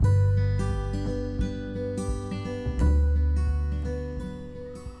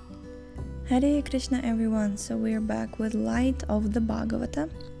Hare Krishna everyone, so we're back with Light of the Bhagavata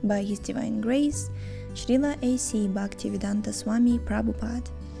by His Divine Grace, Srila A.C. Bhaktivedanta Swami Prabhupada.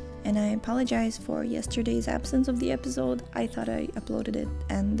 And I apologize for yesterday's absence of the episode. I thought I uploaded it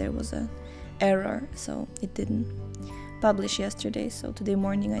and there was an error, so it didn't publish yesterday. So today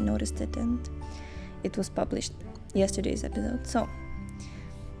morning I noticed it and it was published yesterday's episode. So,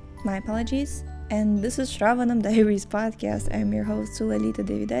 my apologies. And this is Shravanam Diaries podcast. I'm your host Sulalita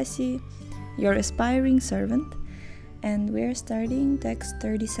Devidasi, your aspiring servant, and we're starting text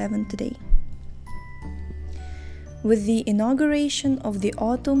 37 today. With the inauguration of the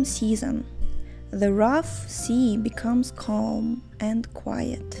autumn season, the rough sea becomes calm and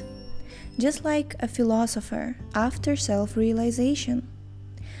quiet, just like a philosopher after self-realization,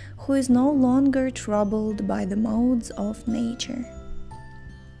 who is no longer troubled by the modes of nature.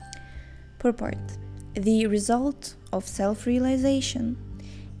 Purport: the result of self-realization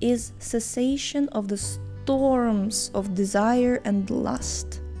is cessation of the storms of desire and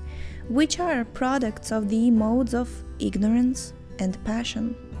lust, which are products of the modes of ignorance and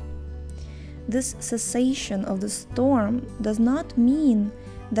passion. This cessation of the storm does not mean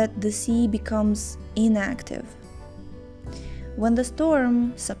that the sea becomes inactive. When the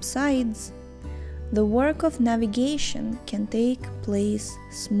storm subsides, the work of navigation can take place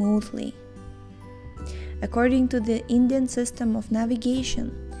smoothly. According to the Indian system of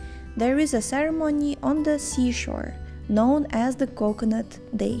navigation, there is a ceremony on the seashore known as the Coconut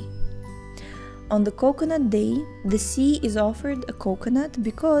Day. On the Coconut Day, the sea is offered a coconut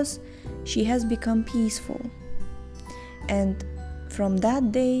because she has become peaceful. And from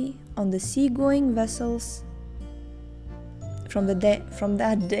that day on, the seagoing vessels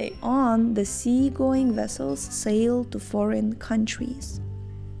sail to foreign countries.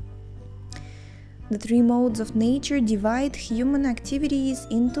 The three modes of nature divide human activities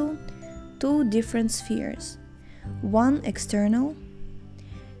into two different spheres, one external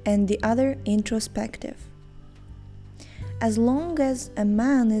and the other introspective. As long as a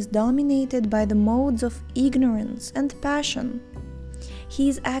man is dominated by the modes of ignorance and passion, he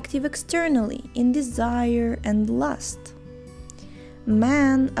is active externally in desire and lust.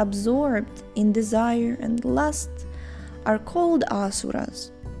 Man absorbed in desire and lust are called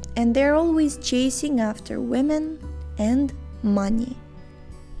asuras, and they're always chasing after women and money.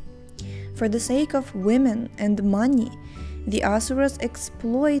 For the sake of women and money, the asuras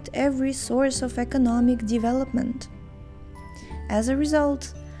exploit every source of economic development. As a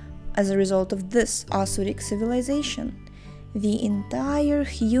result of this asuric civilization, the entire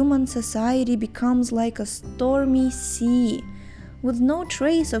human society becomes like a stormy sea with no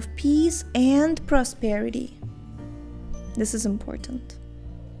trace of peace and prosperity. This is important.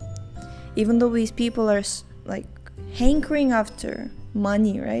 Even though these people are hankering after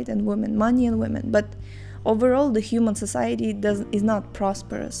money, right, and women, but overall the human society is not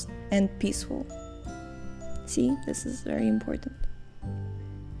prosperous and peaceful. See, this is very important.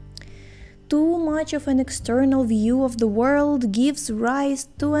 Too much of an external view of the world gives rise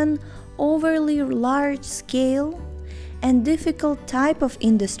to an overly large scale and difficult type of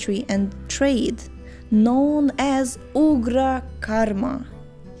industry and trade known as Ugra Karma.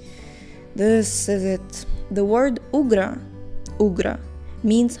 This is it. The word ugra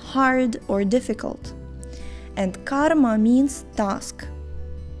means hard or difficult, and karma means task.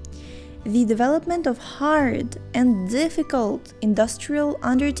 The development of hard and difficult industrial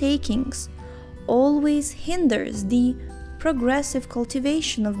undertakings always hinders the progressive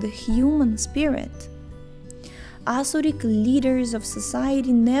cultivation of the human spirit. Asuric leaders of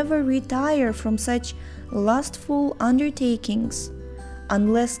society never retire from such lustful undertakings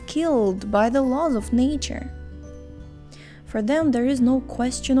unless killed by the laws of nature. For them, there is no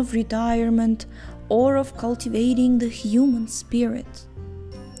question of retirement or of cultivating the human spirit.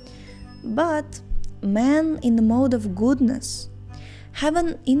 But men in the mode of goodness have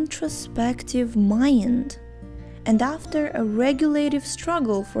an introspective mind, and after a regulative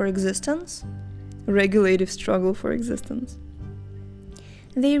struggle for existence,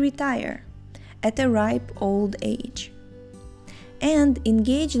 they retire at a ripe old age and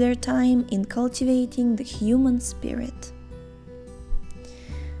engage their time in cultivating the human spirit.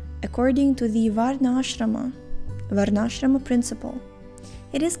 According to the Varnashrama principle,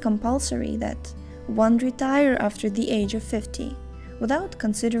 it is compulsory that one retire after the age of 50 without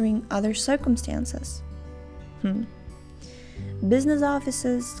considering other circumstances. Business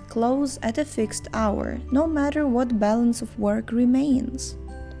offices close at a fixed hour, no matter what balance of work remains.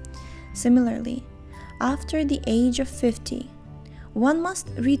 Similarly, after the age of 50, one must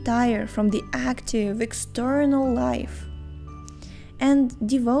retire from the active external life and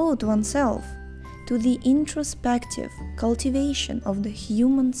devote oneself to the introspective cultivation of the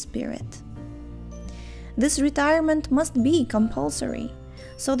human spirit. This retirement must be compulsory,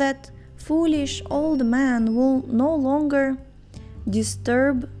 so that foolish old man will no longer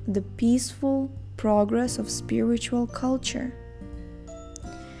disturb the peaceful progress of spiritual culture.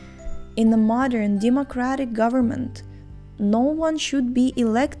 In a modern democratic government, no one should be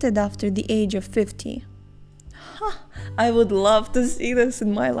elected after the age of 50. I would love to see this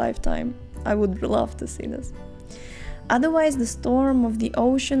in my lifetime. I would love to see this. Otherwise, the storm of the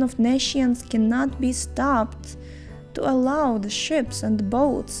ocean of nescience cannot be stopped to allow the ships and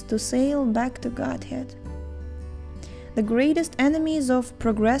boats to sail back to Godhead. The greatest enemies of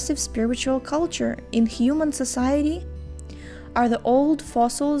progressive spiritual culture in human society are the old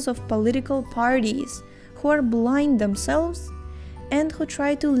fossils of political parties who are blind themselves and who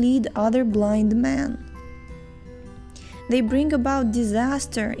try to lead other blind men. They bring about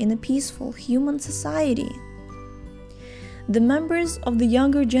disaster in a peaceful human society. The members of the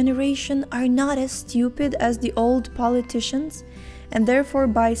younger generation are not as stupid as the old politicians, and therefore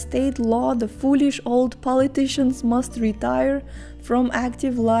by state law the foolish old politicians must retire from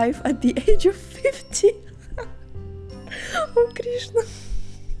active life at the age of 50. Oh Krishna.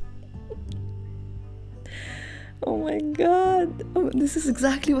 Oh my god. Oh, this is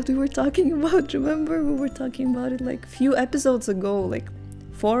exactly what we were talking about. Remember, we were talking about it like few episodes ago, like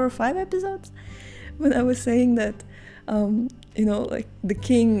 4 or 5 episodes, when I was saying that like the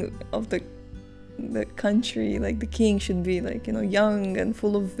king of the country, like the king should be like, young and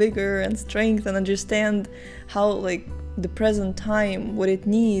full of vigor and strength and understand how like the present time, what it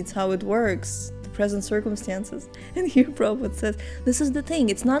needs, how it works, the present circumstances. And here Prabhupada says, this is the thing,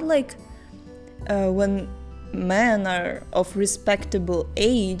 it's not like when men are of respectable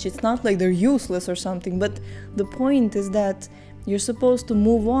age, it's not like they're useless or something, but the point is that you're supposed to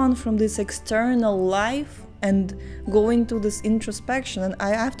move on from this external life and go into this introspection. And I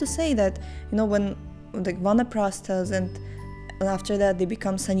have to say that, when like vanaprasthas and after that they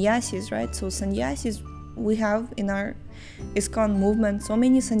become sannyasis, right? So sannyasis, we have in our ISKCON movement so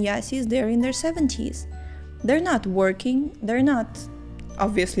many sannyasis, they're in their 70s. They're not working,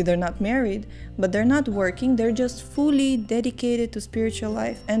 obviously they're not married, but they're not working, they're just fully dedicated to spiritual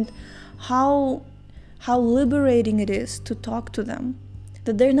life. And how liberating it is to talk to them,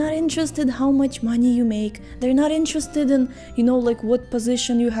 that they're not interested how much money you make, they're not interested in like what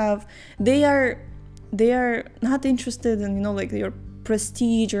position you have, they are not interested in like your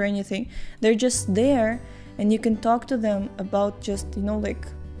prestige or anything. They're just there, and you can talk to them about just like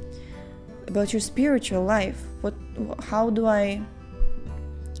about your spiritual life. What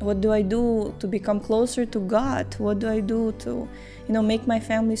do I do to become closer to God? What do I do to, make my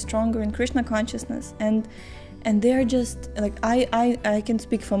family stronger in Krishna consciousness? And they're just like, I can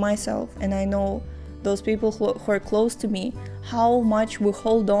speak for myself, and I know those people who are close to me, how much we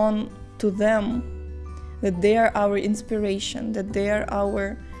hold on to them, that they are our inspiration, that they are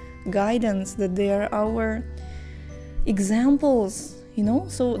our guidance, that they are our examples,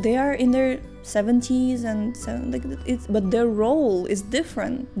 So they are in their 70s but their role is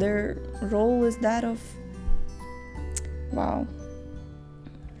different. Their role is that of, wow,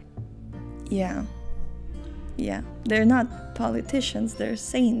 yeah, they're not politicians, they're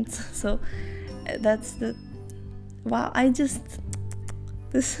saints. So that's the, wow,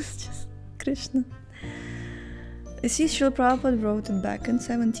 this is just Krishna. You see, Srila Prabhupada wrote it back in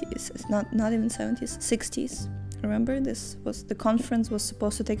 70s, not even 70s, 60s. Remember, the conference was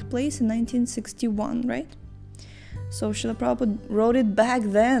supposed to take place in 1961, right? So Srila Prabhupada wrote it back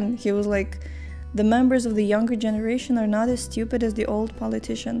then. He was like, the members of the younger generation are not as stupid as the old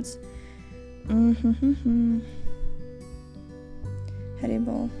politicians.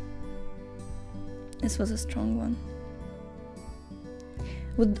 Haribol. This was a strong one.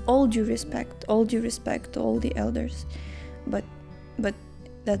 With all due respect to all the elders, but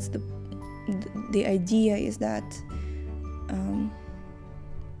that's the idea is that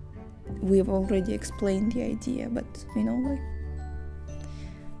we've already explained the idea, but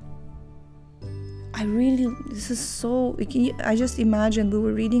I just imagined, we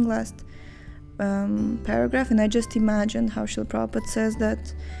were reading last paragraph, and I just imagined how Srila Prabhupada says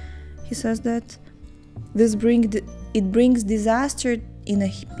that, he says that it brings disaster in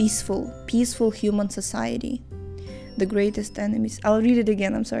a peaceful human society. The greatest enemies, I'll read it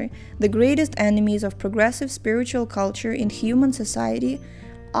again, I'm sorry. The greatest enemies of progressive spiritual culture in human society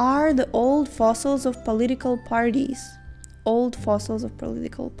are the old fossils of political parties who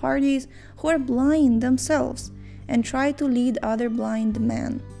are blind themselves and try to lead other blind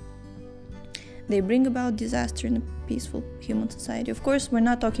men. they bring about disaster in a peaceful human society. Of course, we're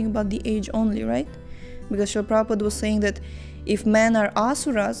not talking about the age only, right? Because Srila Prabhupada was saying that if men are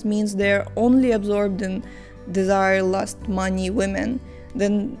asuras, means they're only absorbed in desire, lust, money, women,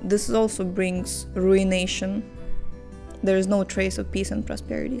 then this also brings ruination. There is no trace of peace and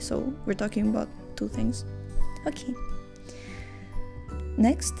prosperity. So we're talking about two things. Okay.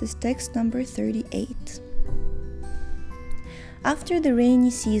 Next is text number 38. After the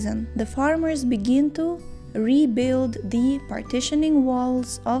rainy season, the farmers begin to rebuild the partitioning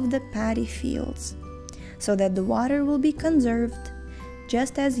walls of the paddy fields so that the water will be conserved,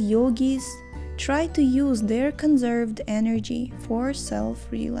 just as yogis try to use their conserved energy for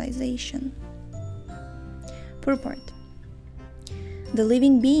self-realization. Purport. The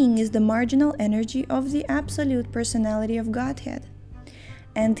living being is the marginal energy of the Absolute Personality of Godhead,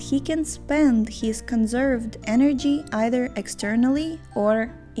 and he can spend his conserved energy either externally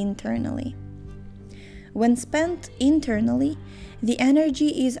or internally. When spent internally, the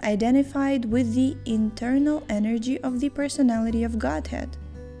energy is identified with the internal energy of the Personality of Godhead.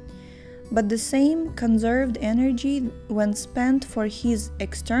 But the same conserved energy, when spent for his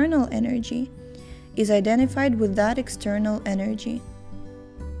external energy, is identified with that external energy.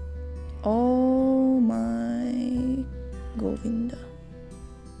 Oh my Govinda.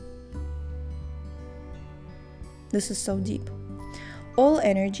 This is so deep. All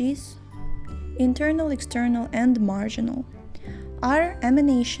energies, internal, external, and marginal, are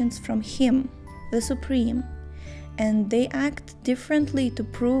emanations from Him, the Supreme, and they act differently to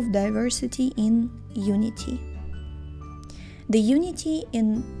prove diversity in unity. The unity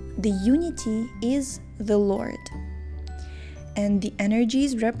is the Lord, and the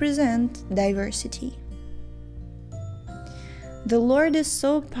energies represent diversity. The Lord is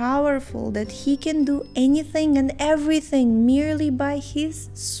so powerful that He can do anything and everything merely by His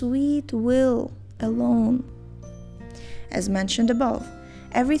sweet will alone. As mentioned above,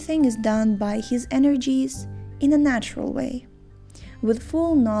 everything is done by His energies in a natural way, with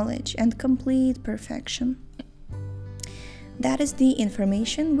full knowledge and complete perfection. That is the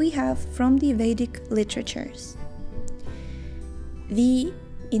information we have from the Vedic literatures. The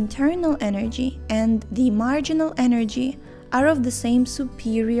internal energy and the marginal energy are of the same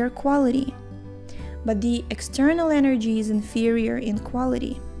superior quality, but the external energy is inferior in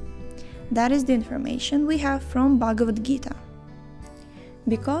quality. That is the information we have from Bhagavad Gita.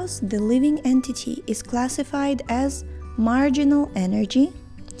 Because the living entity is classified as marginal energy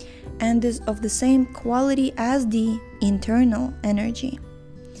and is of the same quality as the internal energy,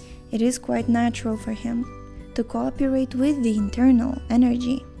 it is quite natural for him to cooperate with the internal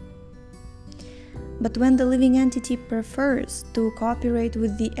energy. But when the living entity prefers to cooperate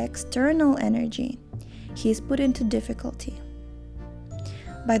with the external energy, he is put into difficulty.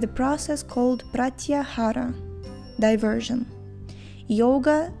 By the process called pratyahara, diversion,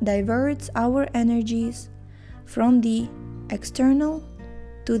 yoga diverts our energies from the external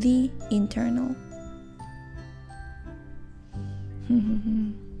to the internal.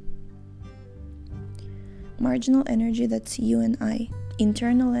 Marginal energy, that's you and I.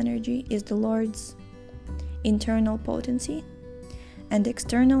 Internal energy is the Lord's internal potency, and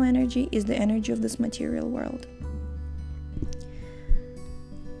external energy is the energy of this material world.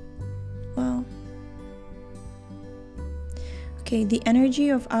 Wow. Okay, the energy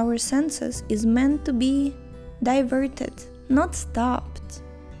of our senses is meant to be diverted, not stopped.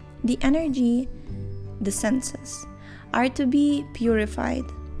 The energy, the senses, are to be purified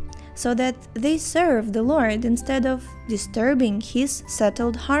so that they serve the Lord instead of disturbing His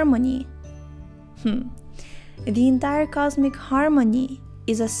settled harmony. The entire cosmic harmony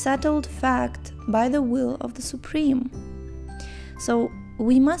is a settled fact by the will of the Supreme. So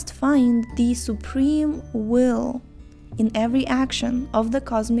we must find the Supreme will in every action of the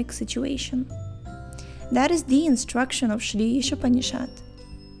cosmic situation. That is the instruction of Sri Ishopanishad.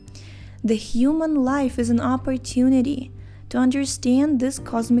 The human life is an opportunity to understand this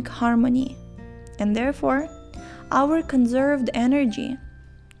cosmic harmony, and therefore our conserved energy,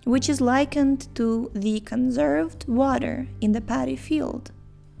 which is likened to the conserved water in the paddy field,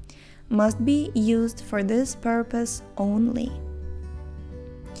 must be used for this purpose only.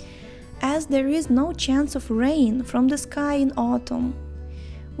 As there is no chance of rain from the sky in autumn,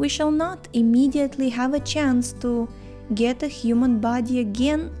 we shall not immediately have a chance to get a human body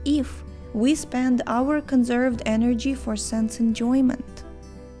again if we spend our conserved energy for sense enjoyment.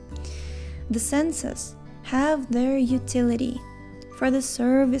 The senses have their utility for the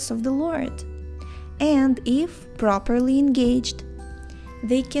service of the Lord, and if properly engaged,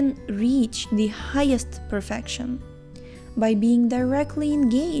 they can reach the highest perfection, by being directly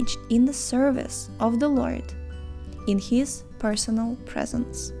engaged in the service of the Lord in His personal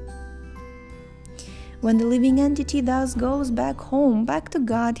presence. When the living entity thus goes back home, back to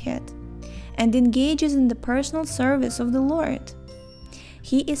Godhead, and engages in the personal service of the Lord,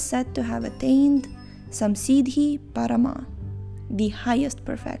 he is said to have attained Samsiddhi Parama, the highest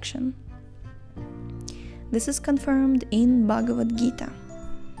perfection. This is confirmed in Bhagavad Gita.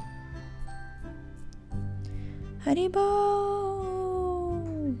 Haribol!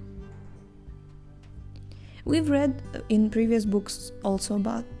 We've read in previous books also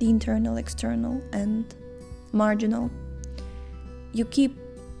about the internal, external, and marginal.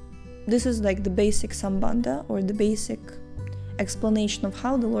 This is like the basic sambandha, or the basic explanation of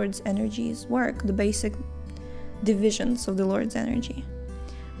how the Lord's energies work, the basic divisions of the Lord's energy.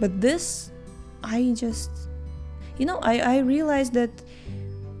 But this, I realized that,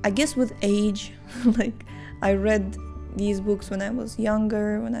 I guess with age, like I read these books when I was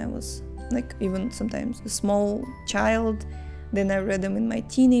younger, when I was like even sometimes a small child, then I read them in my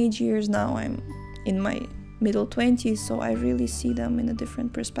teenage years, now I'm in my middle 20s, so I really see them in a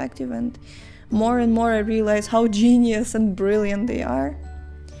different perspective, and more I realize how genius and brilliant they are.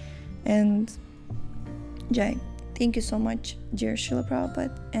 And Jai, thank you so much, dear Srila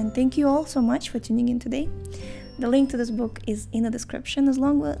Prabhupada, and thank you all so much for tuning in today. The link to this book is in the description, as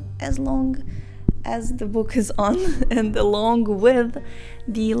long as the book is on, and along with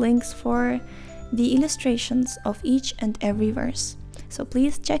the links for the illustrations of each and every verse. So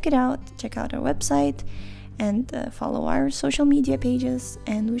please check it out, check out our website, and follow our social media pages,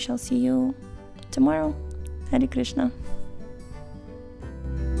 and we shall see you tomorrow. Hare Krishna.